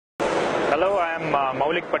Hello, I am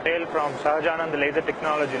Maulik Patel from Sahajanand Laser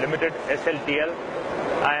Technology Limited, SLTL.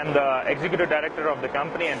 I am the Executive Director of the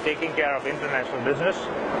company and taking care of international business.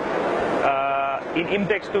 In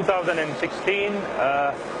IMTEX 2016,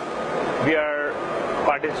 we are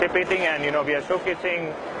participating and we are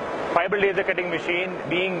showcasing fiber laser cutting machine,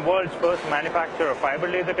 being world's first manufacturer of fiber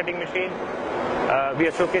laser cutting machine. We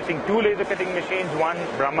are showcasing two laser cutting machines, one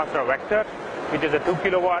Brahmastra Vector, which is a 2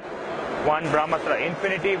 kilowatt, one Brahmastra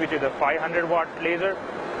Infinity, which is a 500 watt laser,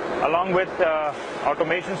 along with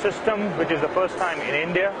automation system, which is the first time in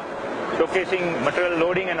India, showcasing material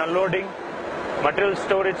loading and unloading, material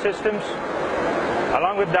storage systems.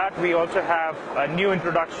 Along with that, we also have a new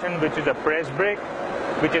introduction, which is a press brake,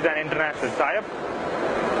 which is an international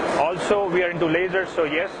tie-up. Also, we are into lasers, so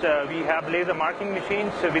yes, we have laser marking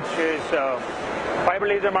machines, which is fiber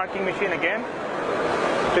laser marking machine again.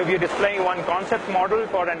 So we are displaying one concept model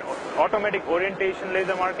for an automatic orientation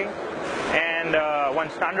laser marking, and one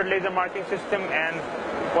standard laser marking system, and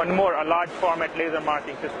one more, a large format laser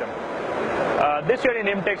marking system. This year in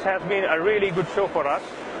IMTEX has been a really good show for us.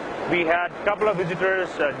 We had a couple of visitors,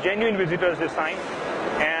 genuine visitors this time,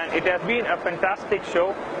 and it has been a fantastic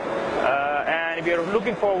show. And we are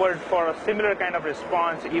looking forward for a similar kind of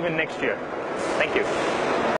response even next year. Thank you.